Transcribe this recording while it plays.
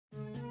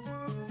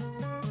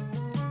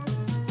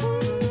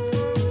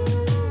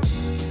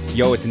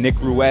Yo, it's Nick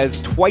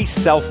Ruiz, twice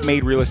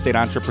self-made real estate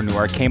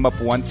entrepreneur. I came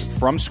up once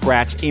from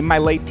scratch in my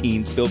late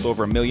teens, built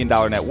over $1 million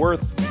net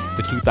worth.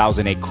 The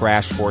 2008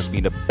 crash forced me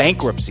into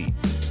bankruptcy.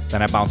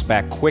 Then I bounced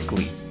back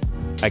quickly.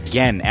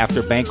 Again,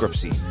 after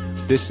bankruptcy.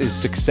 This is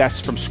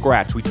success from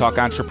scratch. We talk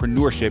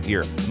entrepreneurship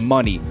here,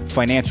 money,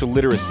 financial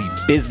literacy,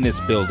 business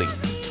building,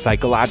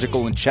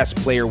 psychological and chess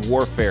player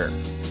warfare,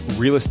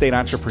 real estate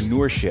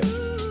entrepreneurship,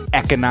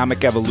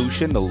 economic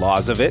evolution, the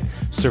laws of it,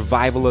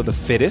 survival of the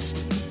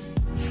fittest,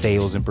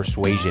 sales and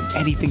persuasion,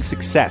 anything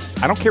success.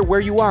 I don't care where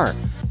you are.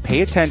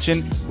 Pay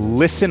attention,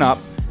 listen up.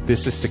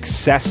 This is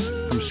success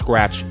from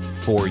scratch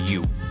for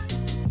you.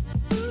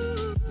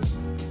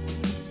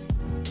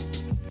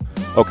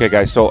 Okay,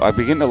 guys, so I've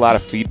been getting a lot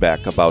of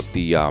feedback about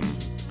the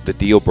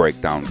Deal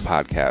Breakdown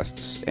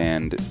podcasts,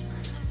 and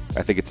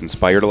I think it's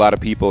inspired a lot of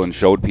people and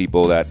showed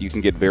people that you can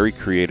get very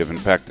creative. In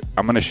fact,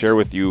 I'm going to share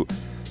with you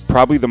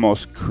probably the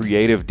most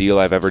creative deal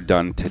I've ever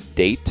done to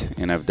date,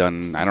 and I've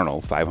done,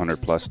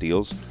 500 plus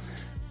deals,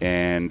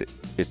 and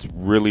it's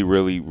really,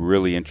 really,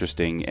 really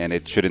interesting, and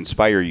it should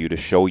inspire you to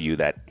show you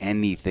that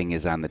anything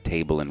is on the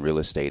table in real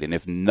estate, and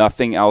if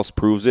nothing else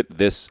proves it,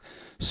 this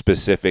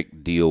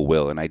specific deal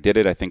will. And I did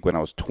it, I think, when I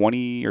was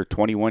 20 or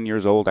 21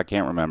 years old. I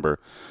can't remember. It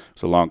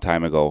was a long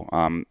time ago.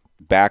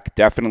 Back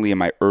definitely in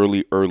my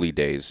early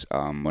days,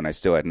 when I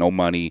still had no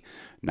money,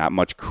 not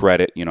much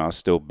credit. I was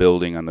still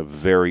building on the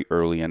very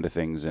early end of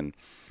things, and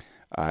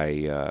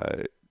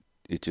it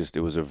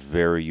was a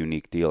very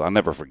unique deal. I'll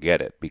never forget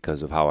it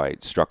because of how I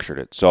structured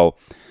it. So,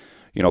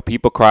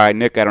 people cry,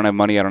 Nick, I don't have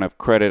money, I don't have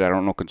credit, I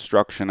don't know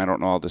construction, I don't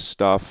know all this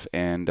stuff.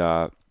 And,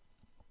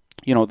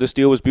 this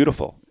deal was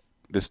beautiful.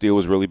 This deal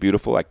was really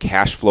beautiful. I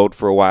cash flowed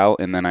for a while,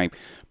 and then I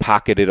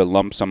pocketed a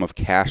lump sum of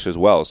cash as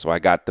well. So I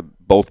got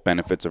both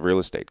benefits of real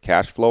estate,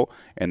 cash flow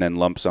and then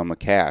lump sum of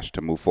cash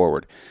to move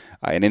forward.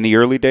 And in the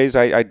early days,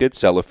 I did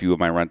sell a few of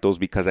my rentals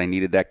because I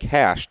needed that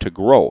cash to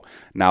grow.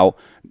 Now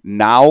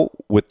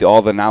with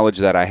all the knowledge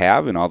that I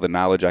have and all the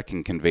knowledge I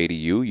can convey to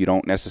you, you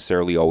don't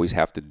necessarily always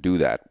have to do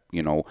that.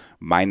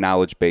 My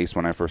knowledge base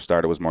when I first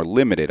started was more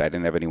limited. I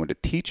didn't have anyone to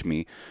teach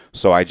me.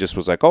 So I just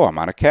was like, I'm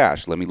out of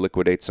cash. Let me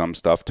liquidate some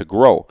stuff to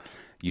grow.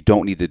 You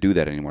don't need to do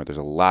that anymore. There's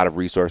a lot of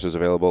resources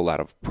available, a lot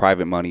of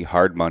private money,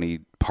 hard money,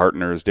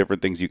 partners,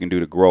 different things you can do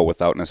to grow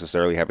without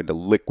necessarily having to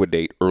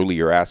liquidate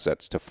earlier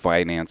assets to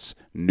finance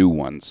new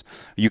ones.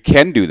 You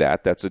can do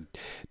that. That's a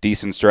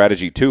decent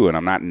strategy too, and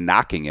I'm not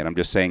knocking it. I'm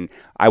just saying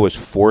I was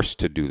forced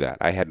to do that.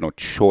 I had no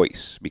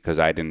choice because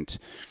I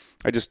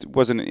just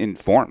wasn't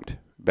informed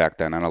back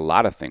then on a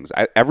lot of things.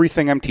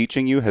 Everything I'm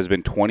teaching you has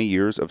been 20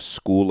 years of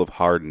school of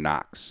hard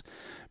knocks,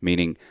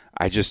 meaning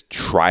I just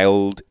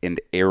trialed and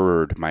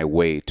errored my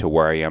way to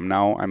where I am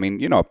now.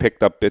 I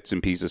picked up bits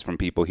and pieces from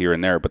people here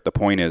and there, but the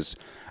point is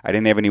I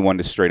didn't have anyone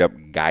to straight up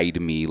guide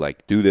me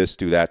like, do this,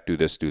 do that, do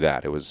this, do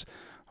that. It was,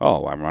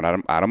 I'm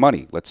running out of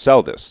money. Let's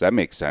sell this. That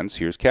makes sense.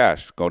 Here's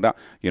cash. Go down.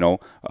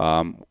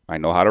 I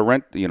know how to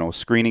rent,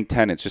 screening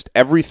tenants. Just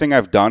everything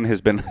I've done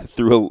has been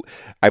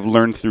I've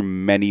learned through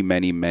many,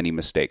 many, many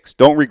mistakes.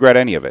 Don't regret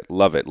any of it.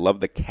 Love it. Love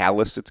the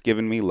callous it's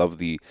given me. Love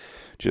the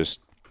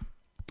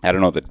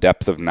the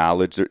depth of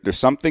knowledge. There's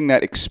something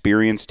that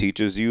experience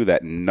teaches you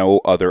that no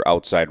other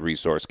outside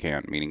resource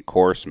can, meaning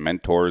course,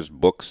 mentors,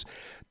 books,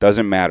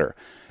 doesn't matter.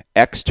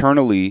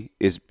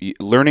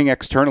 Learning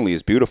externally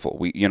is beautiful.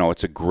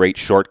 It's a great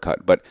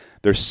shortcut, but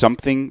there's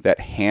something that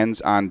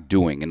hands-on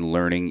doing and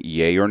learning,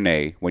 yay or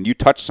nay. When you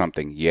touch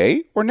something,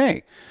 yay or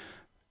nay.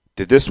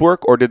 Did this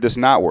work or did this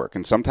not work?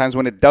 And sometimes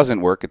when it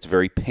doesn't work, it's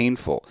very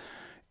painful.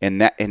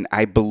 And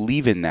I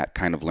believe in that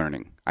kind of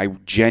learning. I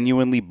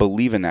genuinely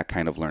believe in that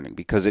kind of learning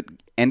because it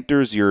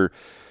enters your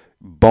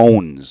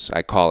bones,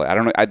 I call it. I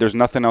don't know. There's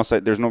nothing else.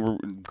 There's no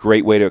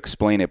great way to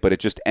explain it, but it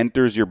just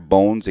enters your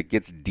bones. It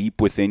gets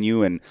deep within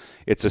you, and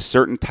it's a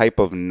certain type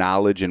of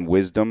knowledge and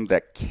wisdom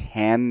that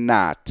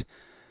cannot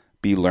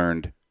be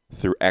learned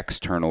through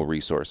external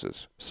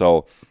resources.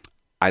 So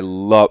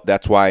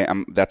that's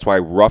why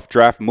Rough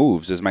Draft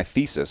Moves is my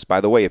thesis.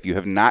 By the way, if you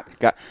have not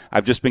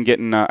I've just been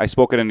getting, I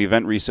spoke at an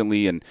event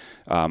recently and,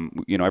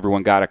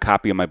 everyone got a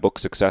copy of my book,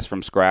 Success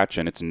from Scratch,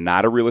 and it's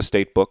not a real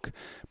estate book,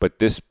 but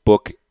this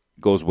book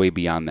goes way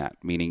beyond that,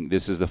 meaning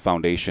this is the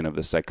foundation of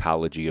the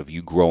psychology of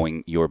you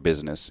growing your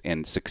business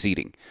and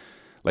succeeding.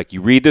 Like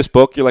you read this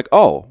book, you're like,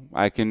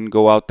 I can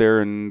go out there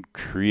and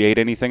create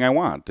anything I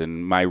want.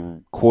 And my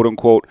quote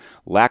unquote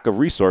lack of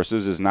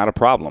resources is not a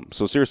problem.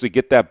 So seriously,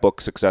 get that book,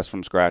 Success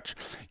from Scratch.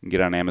 You can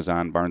get it on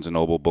Amazon, Barnes &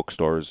 Noble,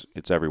 bookstores.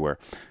 It's everywhere.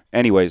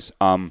 Anyways,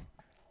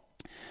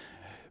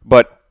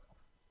 but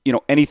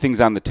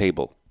anything's on the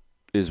table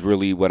is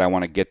really what I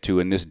want to get to.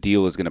 And this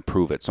deal is going to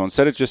prove it. So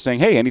instead of just saying,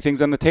 hey,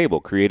 anything's on the table,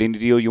 create any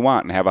deal you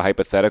want and have a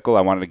hypothetical,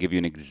 I wanted to give you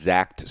an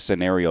exact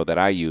scenario that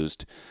I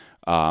used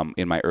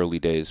in my early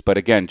days. But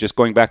again, just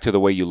going back to the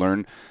way you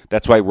learn,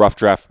 that's why Rough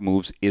Draft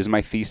Moves is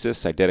my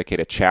thesis. I dedicate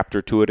a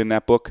chapter to it in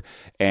that book.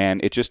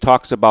 And it just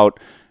talks about,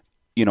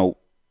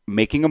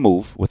 making a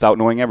move without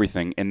knowing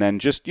everything and then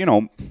just,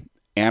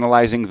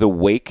 analyzing the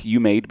wake you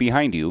made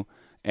behind you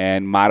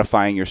and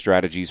modifying your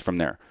strategies from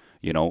there.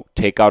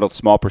 Take out a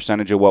small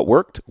percentage of what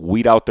worked,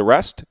 weed out the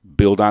rest,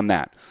 build on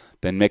that.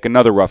 Then make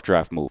another rough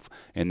draft move.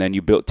 And then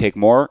you take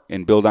more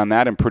and build on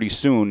that, and pretty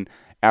soon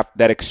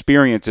that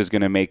experience is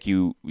going to make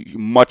you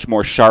much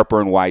more sharper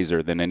and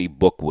wiser than any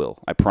book will.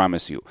 I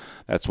promise you.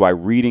 That's why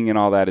reading and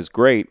all that is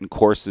great, and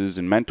courses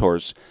and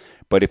mentors.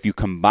 But if you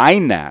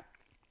combine that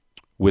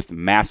with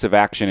massive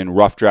action and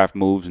rough draft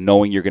moves,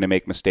 knowing you're going to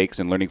make mistakes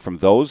and learning from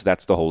those,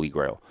 that's the holy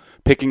grail.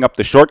 Picking up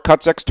the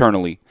shortcuts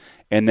externally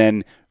and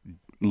then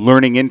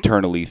learning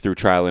internally through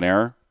trial and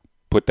error,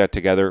 put that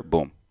together,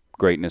 boom,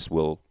 greatness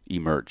will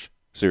emerge,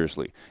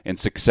 seriously, and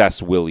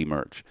success will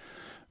emerge.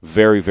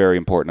 Very, very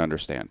important to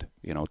understand.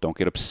 Don't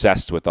get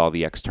obsessed with all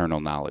the external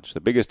knowledge.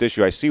 The biggest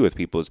issue I see with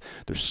people is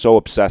they're so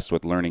obsessed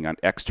with learning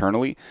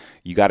externally.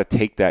 You got to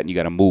take that and you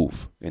got to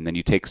move. And then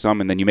you take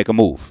some and then you make a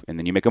move. And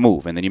then you make a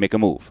move. And then you make a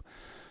move.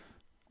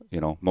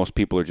 Most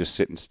people are just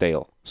sitting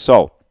stale.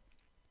 So,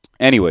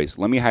 anyways,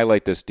 let me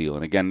highlight this deal.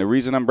 And again, the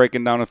reason I'm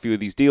breaking down a few of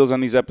these deals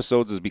on these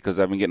episodes is because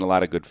I've been getting a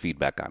lot of good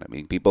feedback on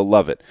it. People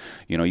love it.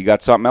 You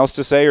got something else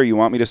to say, or you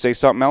want me to say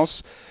something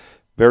else?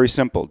 Very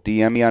simple.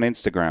 DM me on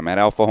Instagram at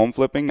Alpha Home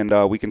Flipping,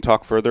 and we can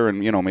talk further and,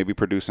 maybe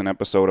produce an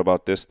episode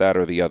about this, that,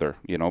 or the other,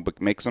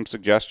 but make some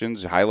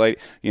suggestions, highlight,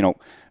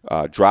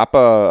 drop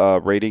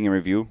a rating and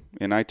review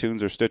in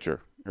iTunes or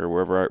Stitcher or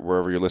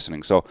wherever you're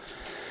listening. So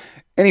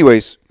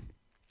anyways,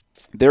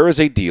 there is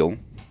a deal,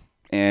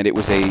 and it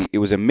was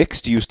a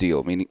mixed use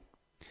deal,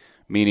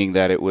 meaning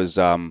that it was,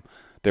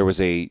 there was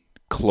a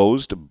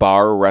closed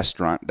bar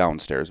restaurant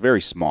downstairs,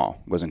 very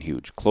small, wasn't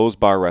huge, closed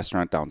bar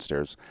restaurant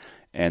downstairs.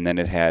 And then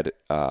it had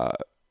a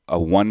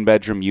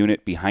one-bedroom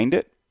unit behind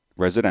it,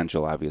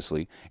 residential,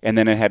 obviously. And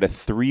then it had a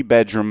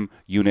 3-bedroom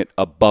unit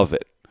above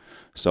it.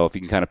 So if you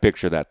can kind of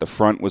picture that, the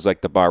front was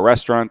like the bar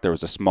restaurant. There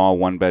was a small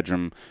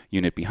 1-bedroom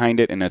unit behind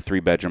it and a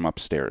 3-bedroom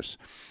upstairs.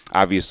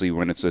 Obviously,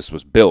 when this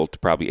was built,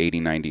 probably 80,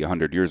 90,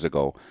 100 years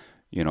ago,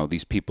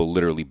 these people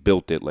literally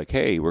built it like,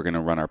 hey, we're going to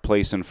run our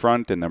place in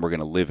front and then we're going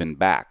to live in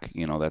back.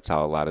 That's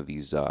how a lot of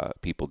these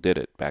people did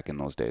it back in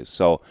those days.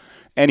 So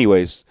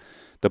anyways,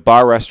 the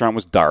bar restaurant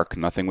was dark.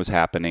 Nothing was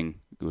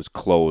happening. It was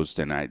closed,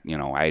 and I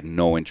had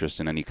no interest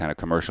in any kind of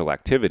commercial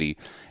activity.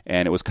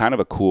 And it was kind of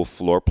a cool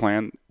floor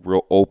plan,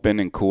 real open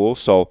and cool.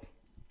 So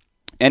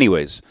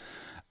anyways,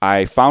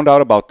 I found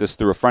out about this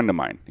through a friend of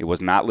mine. It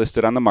was not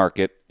listed on the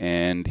market,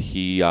 and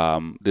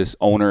this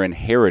owner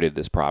inherited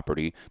this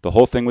property. The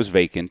whole thing was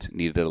vacant,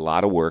 needed a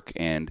lot of work,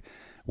 and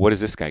what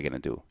is this guy going to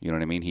do? You know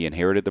what I mean? He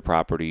inherited the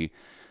property.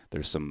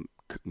 There's some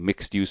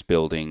mixed-use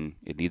building.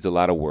 It needs a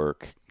lot of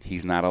work.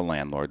 He's not a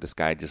landlord. This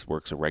guy just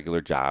works a regular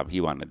job. He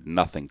wanted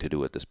nothing to do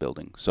with this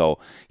building. So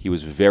he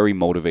was very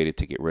motivated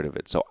to get rid of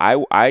it. So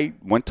I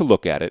went to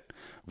look at it.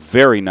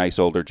 Very nice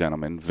older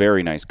gentleman.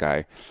 Very nice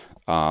guy.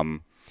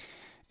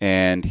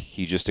 And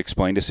he just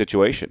explained the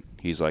situation.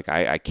 He's like,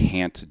 I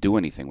can't do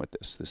anything with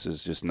this. This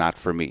is just not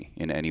for me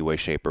in any way,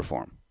 shape, or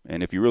form.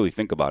 And if you really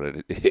think about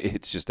it,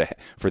 it's just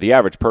for the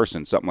average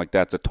person, something like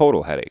that's a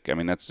total headache. I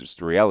mean, that's just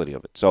the reality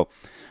of it. So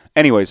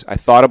anyways, I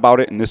thought about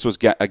it, and this was,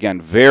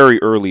 again,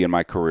 very early in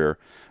my career.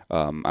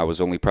 I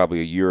was only probably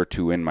a year or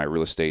two in my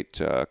real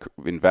estate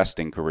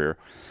investing career.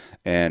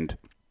 And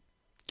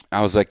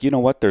I was like, you know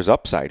what, there's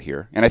upside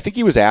here. And I think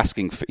he was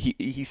asking,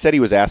 he said he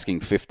was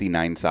asking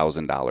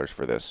 $59,000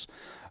 for this.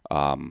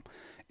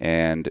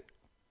 And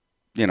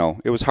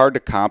it was hard to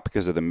comp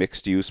because of the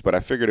mixed use, but I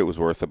figured it was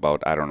worth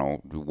about,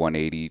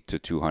 180 to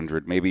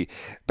 200. Maybe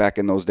back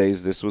in those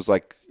days, this was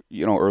like,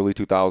 early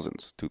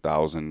 2000s,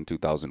 2000,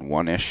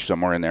 2001-ish,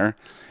 somewhere in there.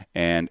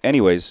 And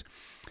anyways,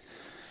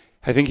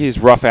 I think his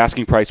rough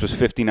asking price was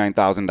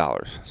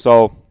 $59,000.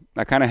 So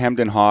I kind of hemmed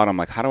and hawed. I'm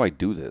like, how do I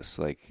do this?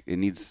 Like, it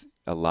needs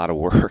a lot of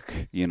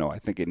work. I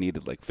think it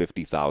needed like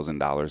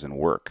 $50,000 in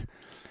work.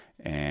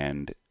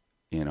 And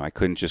I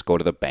couldn't just go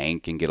to the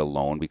bank and get a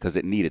loan because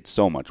it needed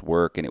so much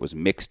work, and it was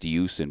mixed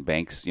use, and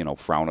banks,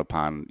 frown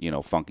upon,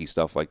 funky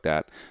stuff like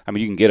that. I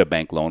mean, you can get a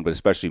bank loan, but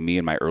especially me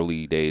in my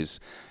early days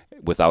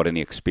without any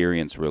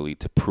experience really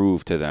to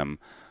prove to them,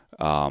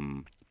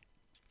 I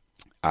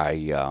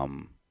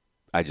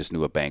just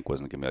knew a bank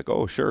wasn't going to be like,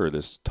 oh, sure,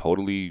 this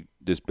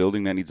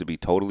building that needs to be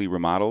totally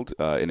remodeled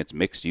and it's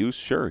mixed use.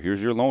 Sure,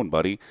 here's your loan,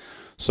 buddy.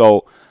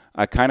 So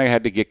I kind of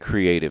had to get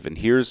creative. And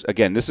here's,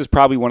 again, this is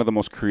probably one of the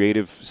most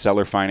creative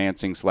seller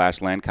financing /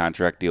 land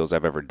contract deals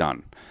I've ever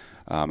done.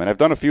 And I've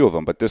done a few of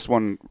them, but this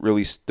one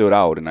really stood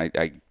out. And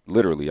I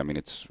literally,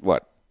 it's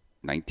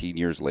 19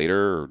 years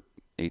later or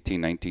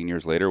 18, 19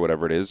 years later,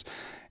 whatever it is,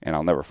 and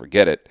I'll never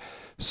forget it.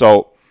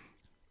 So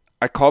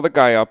I called the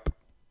guy up,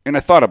 and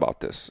I thought about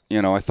this.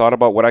 I thought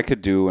about what I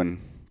could do, and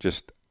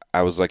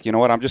I was like, you know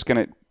what, I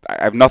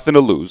have nothing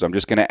to lose. I'm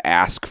just going to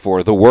ask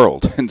for the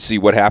world and see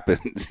what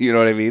happens. You know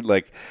what I mean?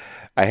 Like,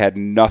 I had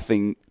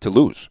nothing to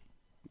lose.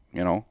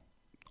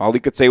 All he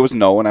could say was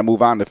no, and I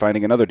move on to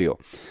finding another deal.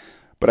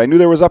 But I knew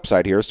there was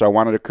upside here, so I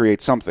wanted to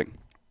create something.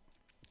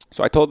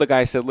 So I told the guy,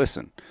 I said,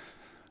 listen,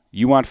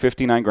 you want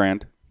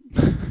 $59,000?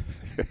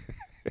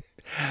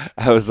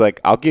 I was like,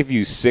 I'll give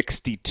you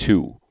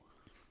 62.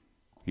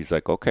 He's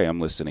like, okay, I'm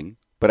listening.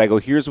 But I go,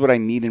 here's what I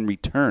need in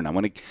return.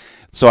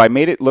 So I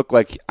made it look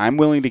like I'm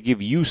willing to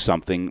give you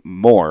something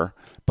more,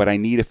 but I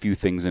need a few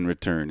things in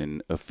return,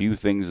 and a few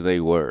things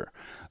they were.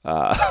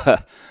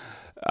 It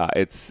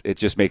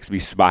just makes me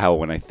smile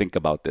when I think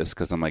about this,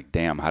 because I'm like,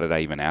 damn, how did I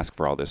even ask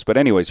for all this? But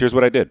anyways, here's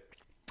what I did.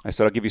 I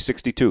said, I'll give you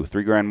 62,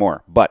 $3,000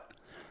 more, but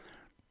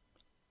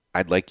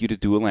I'd like you to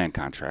do a land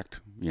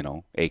contract,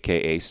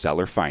 AKA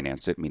seller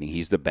finance it, meaning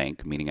he's the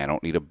bank, meaning I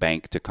don't need a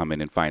bank to come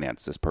in and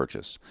finance this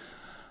purchase.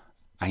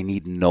 I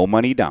need no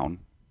money down.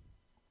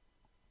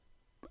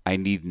 I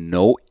need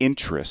no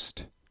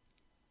interest,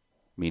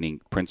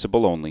 meaning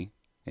principal only,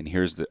 and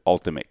here's the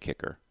ultimate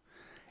kicker,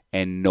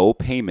 and no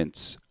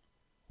payments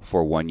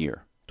for 1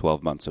 year,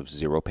 12 months of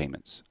zero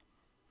payments.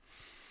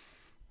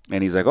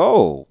 And he's like,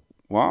 oh,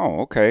 wow,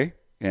 okay.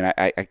 And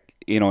I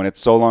and it's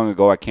so long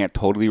ago I can't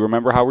totally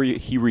remember how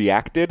he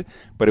reacted,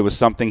 but it was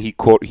something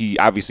he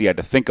obviously had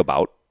to think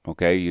about.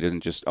 Okay, he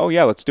didn't just, oh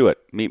yeah, let's do it,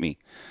 meet me.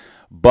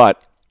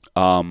 But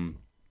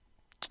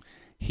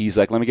he's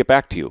like, let me get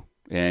back to you.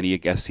 And I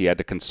guess he had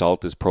to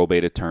consult his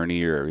probate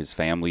attorney or his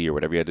family or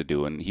whatever he had to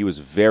do, and he was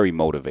very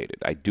motivated.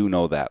 I do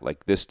know that.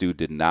 Like, this dude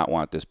did not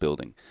want this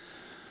building.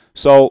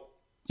 So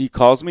he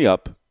calls me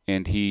up,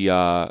 and he's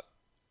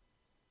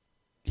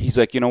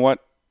like, you know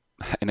what?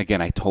 And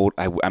again,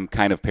 I'm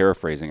kind of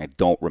paraphrasing. I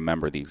don't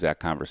remember the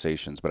exact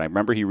conversations, but I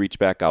remember he reached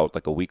back out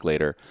like a week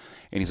later,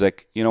 and he's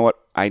like, you know what?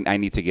 I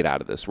need to get out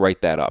of this.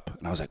 Write that up.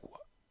 And I was like,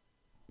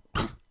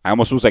 I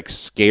almost was like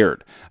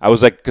scared. I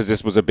was like, because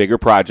this was a bigger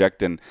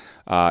project, and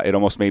it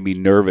almost made me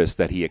nervous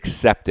that he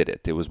accepted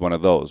it. It was one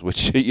of those,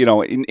 which,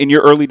 in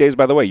your early days,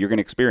 by the way, you're going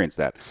to experience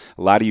that.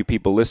 A lot of you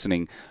people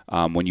listening,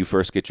 when you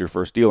first get your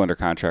first deal under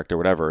contract or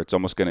whatever,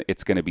 it's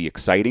going to be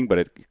exciting, but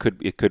it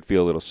could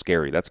feel a little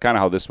scary. That's kind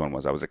of how this one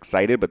was. I was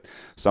excited, but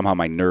somehow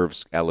my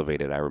nerves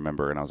elevated, I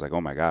remember, and I was like, oh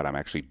my God, I'm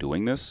actually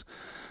doing this.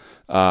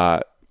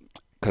 Because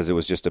it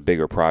was just a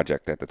bigger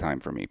project at the time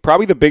for me.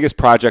 Probably the biggest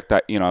project,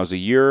 I was a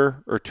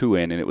year or two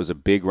in, and it was a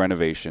big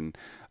renovation,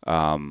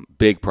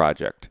 big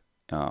project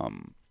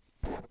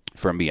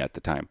for me at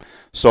the time.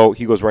 So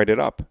he goes, write it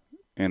up.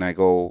 And I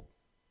go,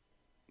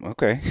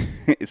 okay.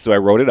 So I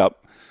wrote it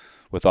up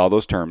with all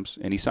those terms,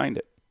 and he signed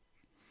it.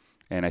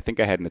 And I think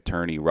I had an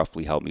attorney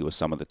roughly help me with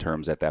some of the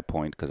terms at that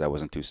point, because I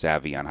wasn't too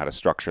savvy on how to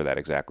structure that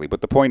exactly.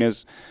 But the point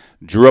is,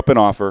 drew up an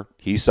offer.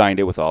 He signed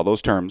it with all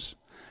those terms.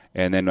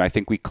 And then I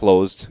think we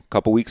closed a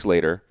couple weeks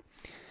later,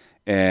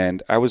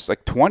 and I was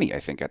like 20, I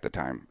think, at the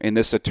time. And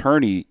this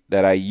attorney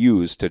that I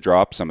used to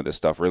draw up some of this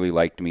stuff really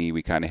liked me.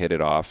 We kind of hit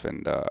it off,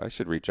 and I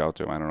should reach out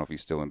to him. I don't know if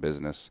he's still in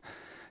business,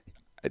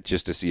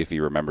 just to see if he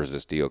remembers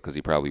this deal, because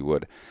he probably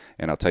would.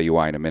 And I'll tell you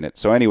why in a minute.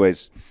 So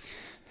anyways,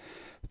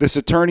 this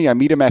attorney, I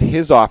meet him at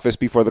his office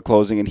before the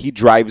closing, and he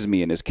drives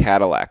me in his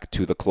Cadillac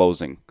to the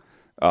closing.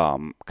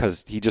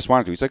 Because he just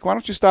wanted to. He's like, why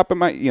don't you stop at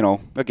my,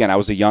 again, I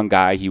was a young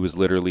guy. He was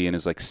literally in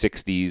his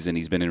 60s, and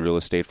he's been in real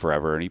estate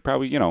forever. And he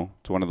probably,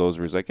 it's one of those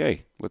where he's like,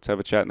 hey, let's have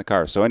a chat in the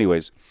car. So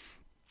anyways,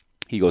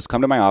 he goes,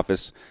 come to my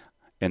office,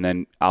 and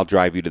then I'll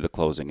drive you to the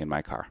closing in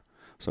my car.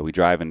 So we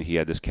drive, and he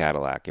had this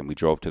Cadillac, and we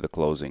drove to the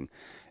closing.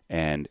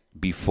 And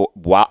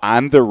while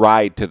on the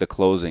ride to the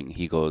closing,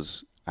 he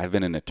goes, I've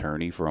been an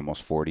attorney for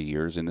almost 40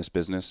 years in this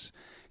business.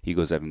 He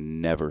goes, I've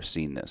never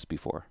seen this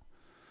before,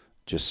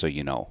 just so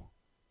you know.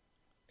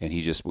 And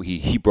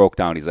he broke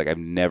down. He's like, I've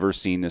never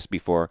seen this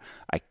before.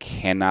 I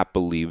cannot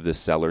believe the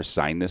seller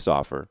signed this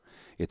offer.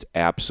 It's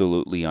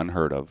absolutely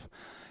unheard of.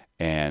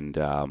 And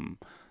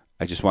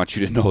I just want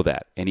you to know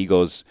that. And he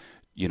goes,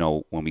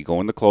 when we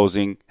go in the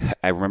closing,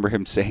 I remember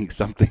him saying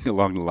something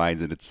along the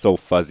lines, and it's so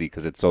fuzzy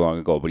because it's so long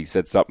ago, but he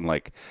said something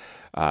like,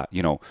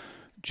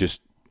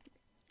 just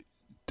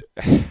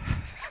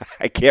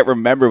I can't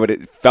remember, but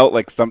it felt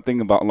like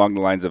something along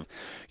the lines of,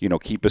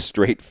 keep a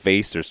straight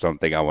face or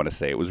something, I want to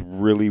say. It was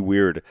really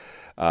weird.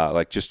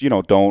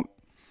 Don't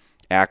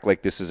act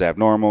like this is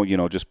abnormal,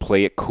 just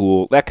play it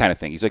cool, that kind of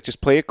thing. He's like,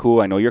 just play it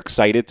cool. I know you're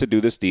excited to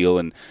do this deal,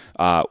 and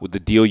with the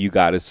deal you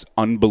got is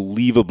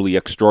unbelievably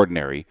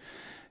extraordinary.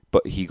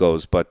 But he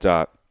goes,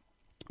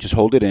 just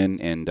hold it in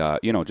and,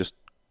 just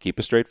keep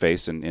a straight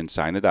face and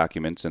sign the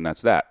documents, and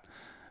that's that.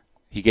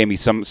 He gave me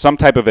some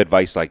type of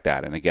advice like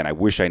that. And again, I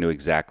wish I knew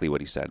exactly what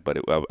he said, but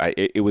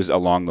it was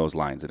along those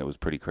lines, and it was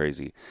pretty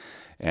crazy.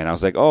 And I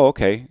was like, oh,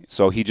 okay.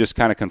 So he just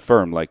kind of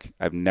confirmed, like,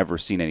 I've never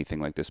seen anything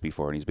like this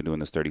before, and he's been doing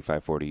this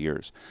 35, 40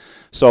 years.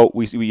 So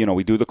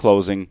we do the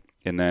closing,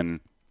 and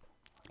then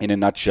in a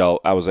nutshell,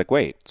 I was like,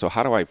 wait, so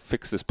how do I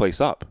fix this place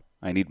up?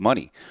 I need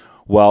money.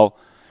 Well,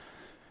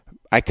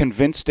 I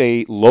convinced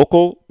a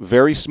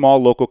very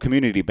small local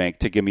community bank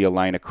to give me a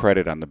line of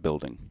credit on the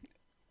building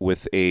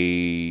with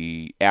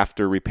a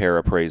after repair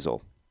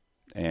appraisal.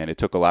 And it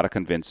took a lot of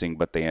convincing,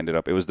 but they ended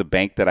up, it was the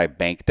bank that I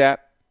banked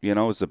at, it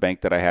was the bank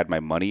that I had my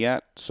money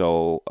at.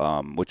 So,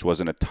 which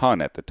wasn't a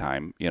ton at the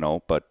time,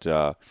 but,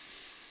 I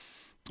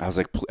was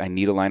like, I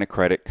need a line of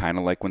credit, kind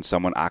of like when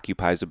someone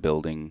occupies a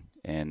building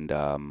and,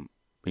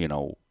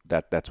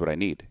 That's what I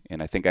need.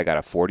 And I think I got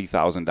a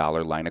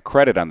 $40,000 line of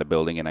credit on the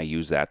building, and I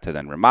used that to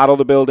then remodel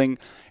the building,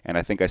 and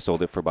I think I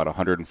sold it for about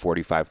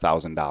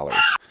 $145,000.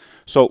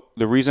 So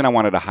the reason I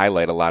wanted to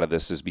highlight a lot of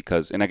this is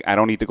because, and I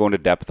don't need to go into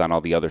depth on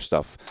all the other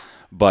stuff,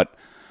 but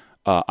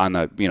on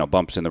the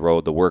bumps in the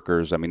road, the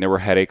workers, I mean, there were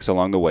headaches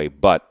along the way,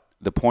 but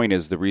the point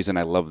is, the reason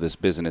I love this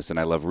business and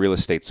I love real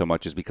estate so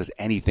much is because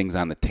anything's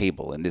on the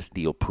table, and this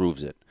deal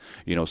proves it.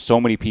 So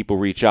many people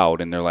reach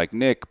out and they're like,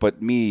 Nick,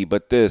 but me,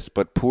 but this,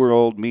 but poor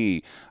old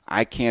me.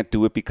 I can't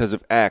do it because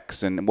of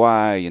X and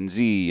Y and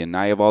Z, and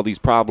I have all these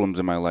problems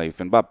in my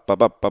life, and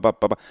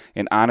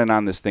and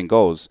on this thing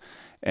goes.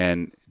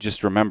 And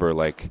just remember,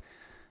 like,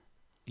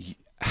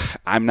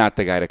 I'm not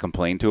the guy to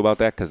complain to about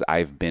that because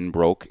I've been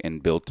broke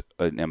and built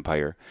an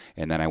empire,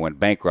 and then I went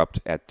bankrupt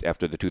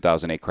after the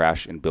 2008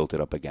 crash and built it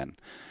up again.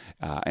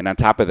 And on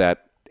top of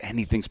that,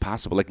 anything's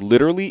possible. Like,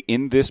 literally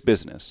in this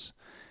business,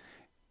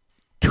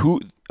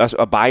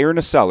 a buyer and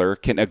a seller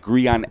can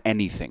agree on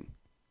anything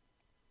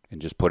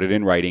and just put it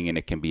in writing, and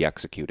it can be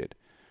executed.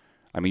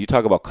 I mean, you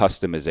talk about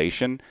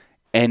customization,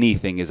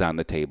 anything is on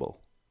the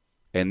table,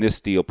 and this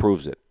deal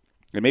proves it.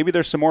 And maybe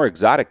there's some more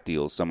exotic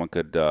deals someone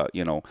could,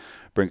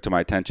 bring to my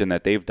attention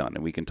that they've done,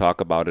 and we can talk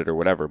about it or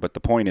whatever. But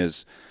the point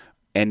is,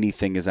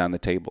 anything is on the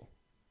table.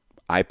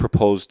 I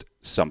proposed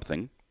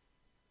something,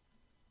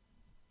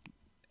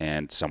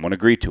 and someone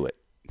agreed to it.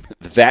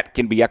 That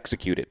can be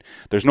executed.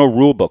 There's no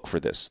rule book for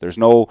this. There's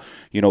no,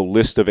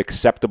 list of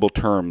acceptable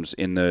terms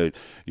in the,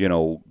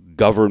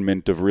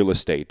 government of real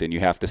estate, and you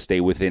have to stay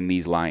within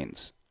these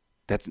lines.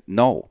 That's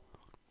no.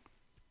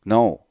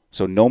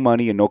 So no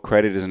money and no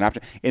credit is an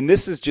option. And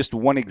this is just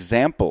one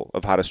example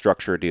of how to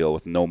structure a deal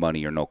with no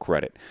money or no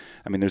credit.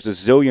 I mean, there's a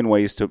zillion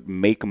ways to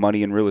make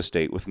money in real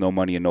estate with no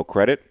money and no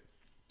credit.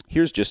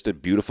 Here's just a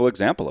beautiful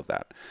example of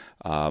that.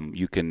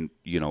 You can,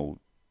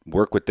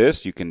 work with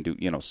this. You can do,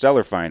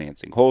 seller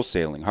financing,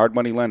 wholesaling, hard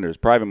money lenders,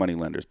 private money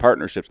lenders,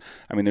 partnerships.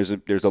 I mean,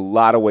 there's a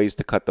lot of ways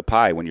to cut the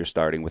pie when you're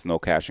starting with no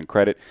cash and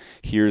credit.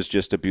 Here's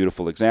just a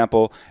beautiful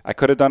example. I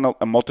could have done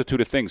a multitude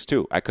of things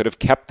too. I could have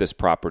kept this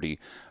property.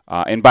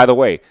 And by the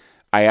way,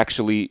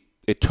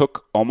 it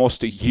took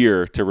almost a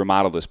year to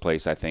remodel this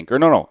place, I think. Or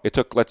no, it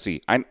took, let's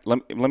see.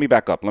 Let me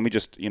back up. Let me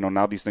just,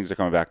 now these things are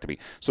coming back to me.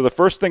 So the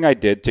first thing I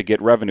did to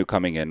get revenue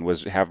coming in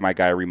was have my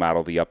guy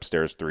remodel the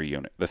upstairs the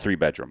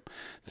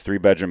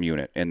 3-bedroom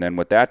unit. And then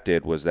what that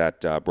did was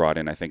that brought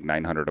in, I think,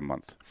 $900 a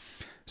month.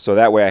 So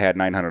that way I had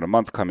 $900 a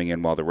month coming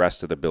in while the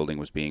rest of the building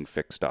was being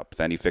fixed up.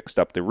 Then he fixed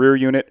up the rear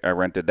unit. I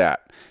rented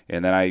that.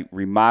 And then I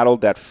remodeled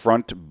that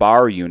front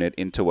bar unit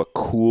into a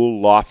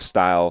cool loft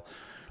style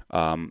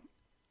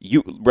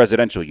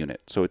residential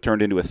unit. So it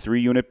turned into a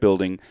 3-unit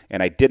building,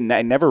 and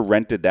I never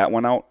rented that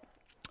one out.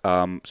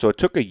 So it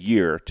took a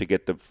year to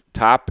get the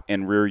top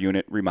and rear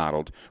unit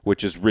remodeled,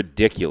 which is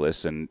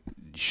ridiculous and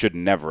should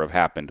never have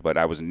happened. But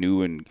I was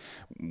new and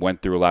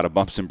went through a lot of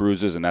bumps and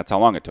bruises, and that's how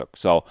long it took.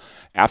 So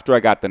after I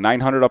got the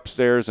 $900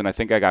 upstairs, and I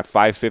think I got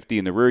 $550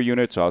 in the rear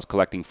unit, so I was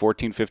collecting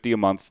 $1,450 a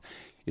month.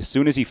 As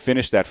soon as he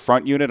finished that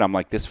front unit, I'm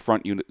like, this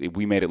front unit,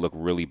 we made it look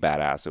really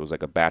badass. It was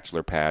like a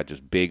bachelor pad,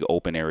 just big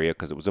open area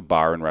because it was a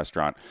bar and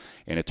restaurant,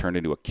 and it turned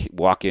into a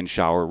walk-in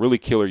shower, really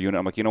killer unit.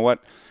 I'm like, you know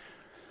what?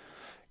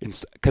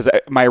 Because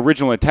my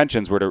original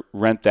intentions were to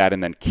rent that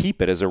and then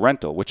keep it as a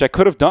rental, which I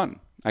could have done.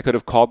 I could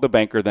have called the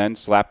banker then,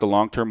 slapped a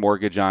long-term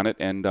mortgage on it,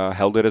 and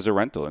held it as a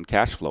rental and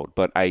cash flowed.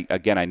 But I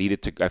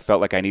felt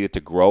like I needed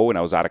to grow, and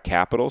I was out of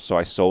capital, so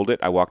I sold it.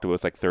 I walked away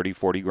with like 30,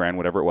 40 grand,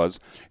 whatever it was,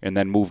 and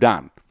then moved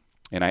on.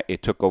 And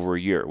it took over a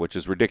year, which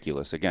is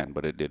ridiculous again,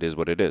 but it is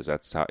what it is.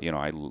 That's how,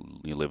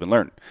 you live and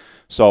learn.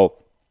 So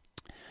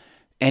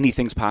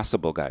anything's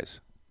possible, guys.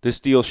 This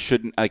deal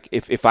shouldn't, like,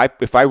 if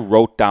I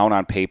wrote down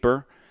on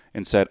paper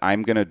and said,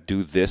 I'm going to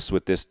do this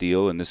with this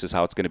deal and this is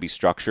how it's going to be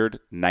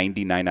structured,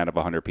 99 out of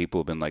 100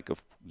 people have been like,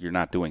 you're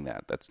not doing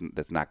that.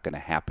 That's not going to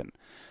happen,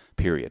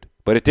 period.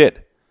 But it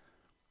did.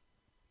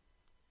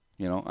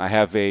 I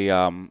have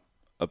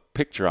a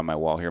picture on my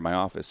wall here in my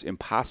office.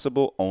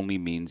 Impossible only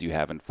means you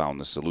haven't found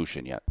the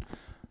solution yet.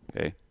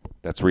 Okay?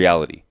 That's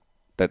reality.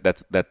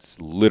 That's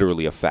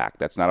literally a fact.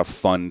 That's not a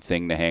fun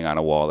thing to hang on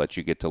a wall that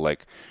you get to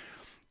like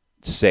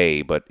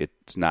say, but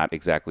it's not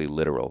exactly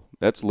literal.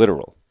 That's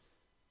literal.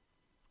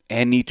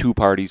 Any two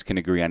parties can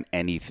agree on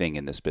anything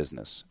in this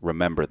business.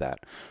 Remember that.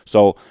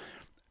 So,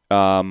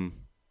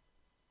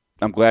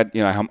 I'm glad,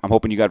 I'm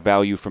hoping you got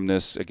value from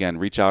this. Again,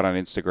 reach out on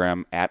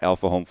Instagram at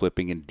Alpha Home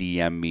Flipping and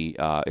DM me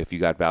if you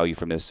got value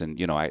from this. And,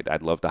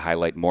 I'd love to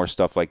highlight more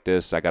stuff like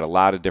this. I got a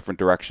lot of different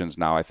directions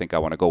now. I think I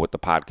want to go with the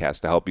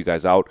podcast to help you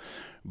guys out.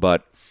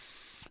 But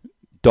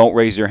don't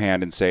raise your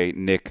hand and say,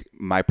 Nick,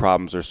 my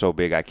problems are so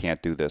big I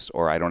can't do this,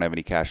 or I don't have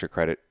any cash or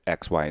credit,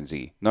 X, Y, and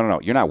Z. No.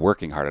 You're not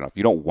working hard enough.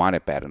 You don't want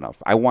it bad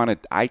enough. I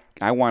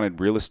wanted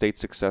real estate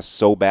success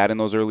so bad in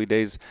those early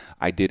days.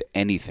 I did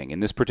anything. In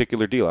this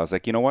particular deal, I was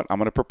like, you know what? I'm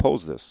going to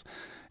propose this,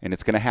 and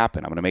it's going to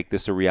happen. I'm going to make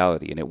this a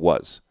reality, and it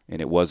was.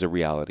 And it was a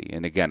reality.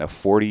 And again, a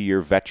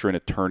 40-year veteran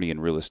attorney in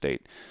real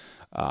estate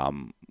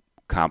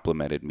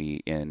complimented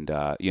me. And,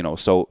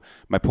 so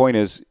my point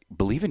is,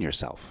 believe in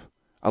yourself.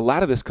 A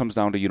lot of this comes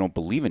down to you don't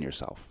believe in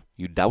yourself.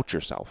 You doubt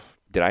yourself.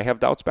 Did I have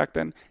doubts back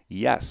then?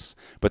 Yes.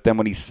 But then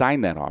when he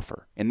signed that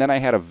offer, and then I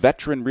had a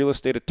veteran real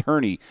estate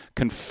attorney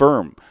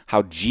confirm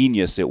how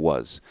genius it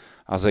was,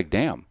 I was like,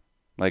 damn,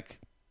 like,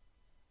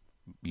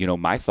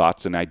 my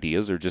thoughts and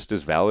ideas are just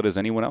as valid as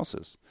anyone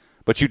else's.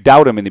 But you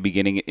doubt him in the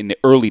beginning, in the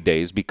early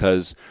days,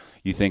 because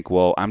you think,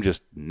 well, I'm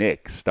just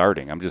Nick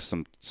starting. I'm just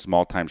some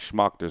small-time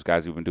schmuck. There's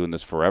guys who've been doing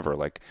this forever.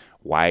 Like,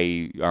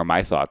 why are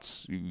my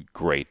thoughts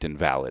great and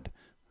valid?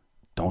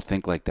 Don't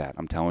think like that.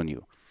 I'm telling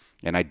you.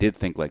 And I did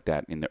think like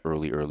that in the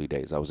early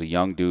days. I was a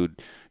young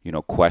dude,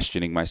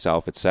 questioning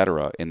myself,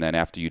 etc. And then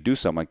after you do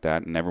something like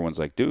that, and everyone's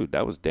like, dude,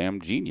 that was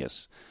damn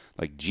genius.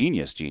 Like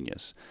genius.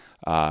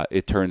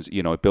 It turns,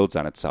 it builds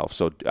on itself.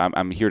 So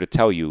I'm here to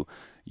tell you,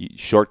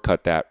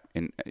 shortcut that.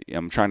 And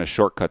I'm trying to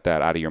shortcut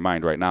that out of your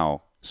mind right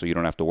now so you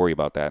don't have to worry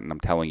about that. And I'm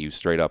telling you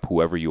straight up,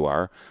 whoever you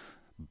are,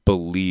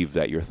 believe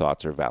that your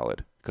thoughts are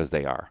valid, because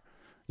they are.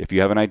 If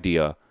you have an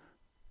idea,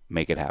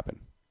 make it happen.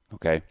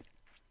 Okay?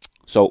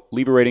 So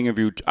leave a rating and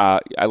review.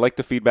 I like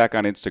the feedback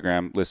on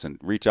Instagram. Listen,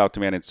 reach out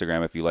to me on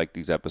Instagram if you like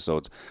these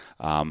episodes.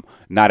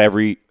 Not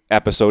every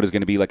episode is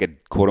going to be like a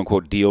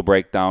quote-unquote deal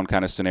breakdown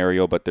kind of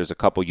scenario, but there's a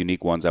couple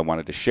unique ones I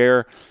wanted to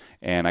share,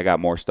 and I got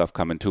more stuff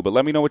coming too. But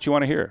let me know what you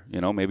want to hear.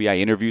 Maybe I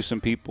interview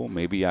some people.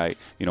 Maybe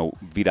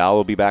Vidal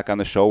will be back on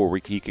the show where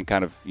he can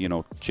kind of,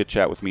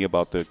 chit-chat with me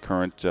about the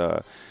current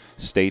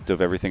state of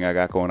everything I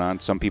got going on.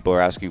 Some people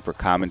are asking for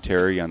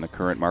commentary on the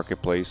current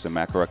marketplace and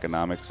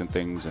macroeconomics and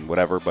things and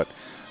whatever, but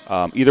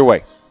either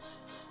way,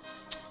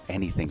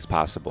 anything's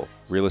possible.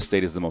 Real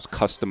estate is the most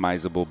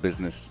customizable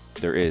business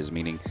there is,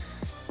 meaning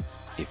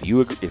if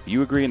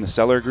you agree and the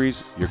seller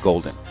agrees, you're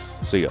golden.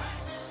 See ya.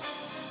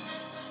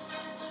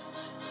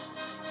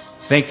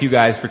 Thank you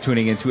guys for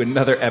tuning in to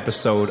another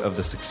episode of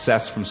the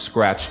Success from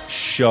Scratch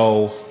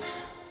show.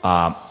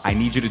 I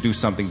need you to do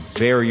something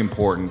very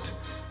important.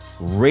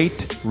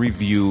 Rate,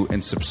 review,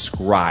 and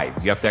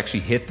subscribe. You have to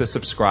actually hit the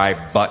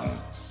subscribe button,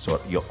 so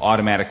you'll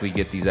automatically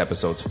get these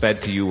episodes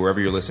fed to you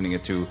wherever you're listening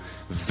it to.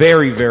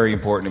 Very, very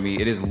important to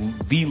me. It is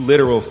the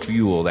literal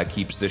fuel that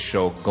keeps this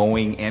show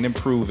going and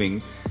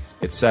improving,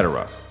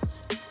 etc.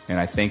 And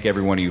I thank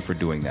every one of you for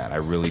doing that. I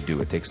really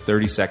do. It takes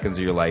 30 seconds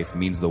of your life,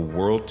 means the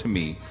world to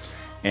me.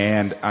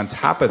 And on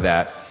top of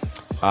that,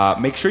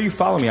 make sure you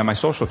follow me on my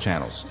social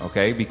channels,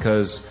 okay?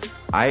 Because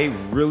I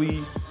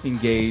really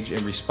engage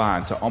and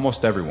respond to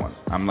almost everyone.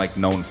 I'm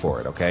known for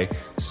it, okay?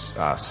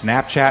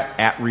 Snapchat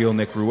at Real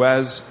Nick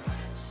Ruiz,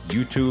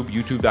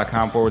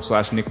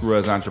 youtube.com/Nick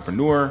Ruiz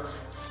Entrepreneur,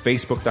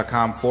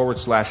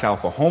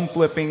 facebook.com/Alpha Home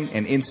Flipping,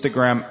 and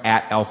Instagram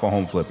at Alpha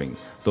Home Flipping.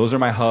 Those are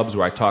my hubs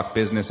where I talk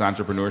business,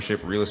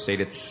 entrepreneurship, real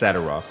estate,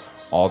 etc.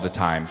 all the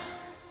time.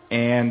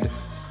 And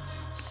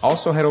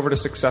also head over to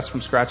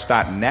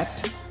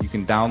successfromscratch.net. You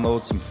can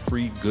download some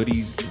free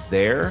goodies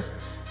there.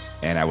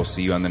 And I will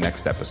see you on the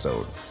next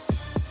episode.